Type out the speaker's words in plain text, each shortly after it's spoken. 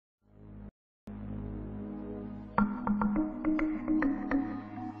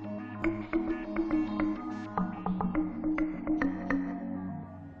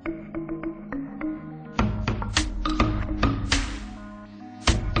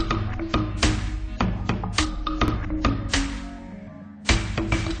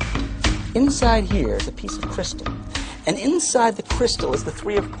Inside here is a piece of crystal. And inside the crystal is the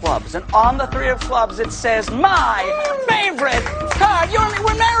three of clubs. And on the three of clubs it says, my favorite card.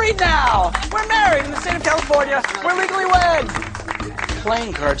 We're married now. We're married in the state of California. We're legally wed.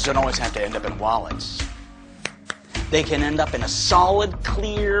 Playing cards don't always have to end up in wallets. They can end up in a solid,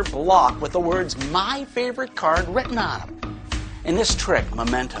 clear block with the words, my favorite card, written on them. In this trick,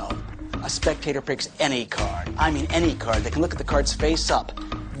 Memento, a spectator picks any card. I mean any card. They can look at the cards face up.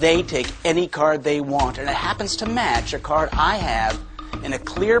 They take any card they want, and it happens to match a card I have in a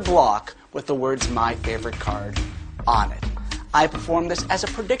clear block with the words my favorite card on it. I perform this as a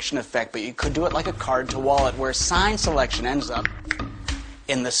prediction effect, but you could do it like a card to wallet where sign selection ends up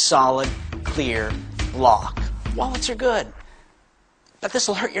in the solid, clear block. Wallets are good, but this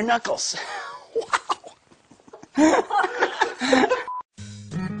will hurt your knuckles. Wow. A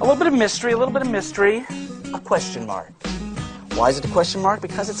little bit of mystery, a question mark. Why is it a question mark?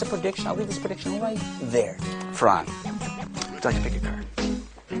 Because it's a prediction. I'll leave this prediction right there. Fran, would you like to pick a card?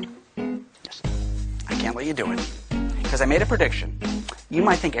 Yes. I can't let you do it, because I made a prediction. You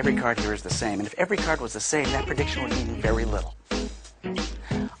might think every card here is the same, and if every card was the same, that prediction would mean very little.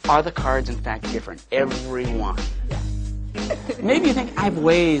 Are the cards, in fact, different? Every one. Maybe you think I have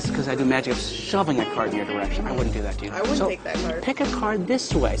ways, because I do magic, of shoving a card in your direction. I wouldn't do that to you. I wouldn't take that card. Pick a card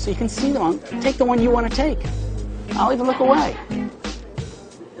this way so you can see them. Take the one you want to take. I'll even look away.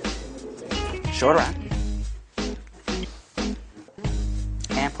 Show it around.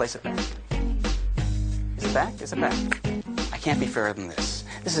 And place it back. Is it back? Is it back? I can't be fairer than this.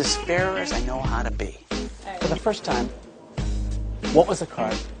 This is as fair as I know how to be. For the first time, what was the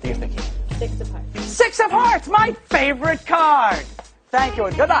card that you're thinking of? Six of Hearts. Six of Hearts, my favorite card. Thank you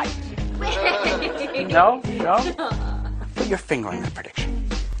and good night. No? No? Put your finger on that prediction.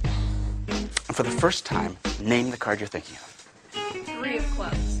 And for the first time, name the card you're thinking of. Three of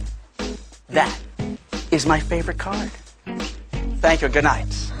Clubs. That is my favorite card. Thank you and good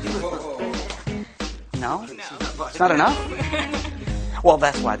night. No? It's not enough? Well,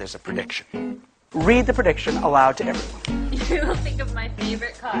 that's why there's a prediction. Read the prediction aloud to everyone. You will think of my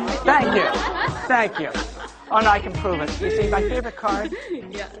favorite card. Thank you. Thank you. Oh, no, I can prove it. You see, my favorite card,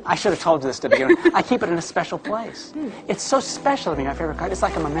 Yeah. I should have told you this to begin with. I keep it in a special place. It's so special to me, my favorite card. It's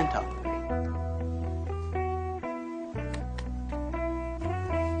like a memento.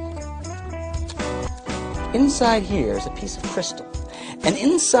 Inside here is a piece of crystal. And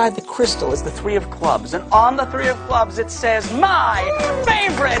inside the crystal is the three of clubs. And on the three of clubs it says, my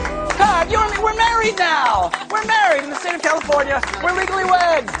favorite card. We're married now. We're married in the state of California. We're legally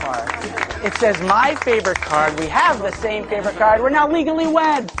wed. It says, my favorite card. We have the same favorite card. We're now legally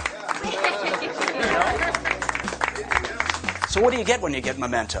wed. So what do you get when you get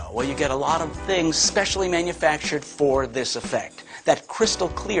Memento? Well, you get a lot of things specially manufactured for this effect. That crystal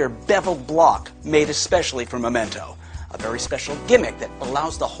clear beveled block made especially for Memento. A very special gimmick that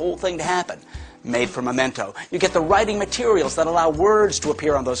allows the whole thing to happen, made for Memento. You get the writing materials that allow words to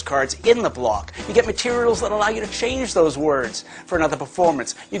appear on those cards in the block. You get materials that allow you to change those words for another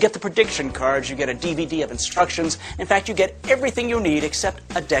performance. You get the prediction cards. You get a DVD of instructions. In fact, you get everything you need except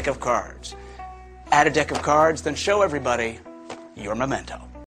a deck of cards. Add a deck of cards, then show everybody your Memento.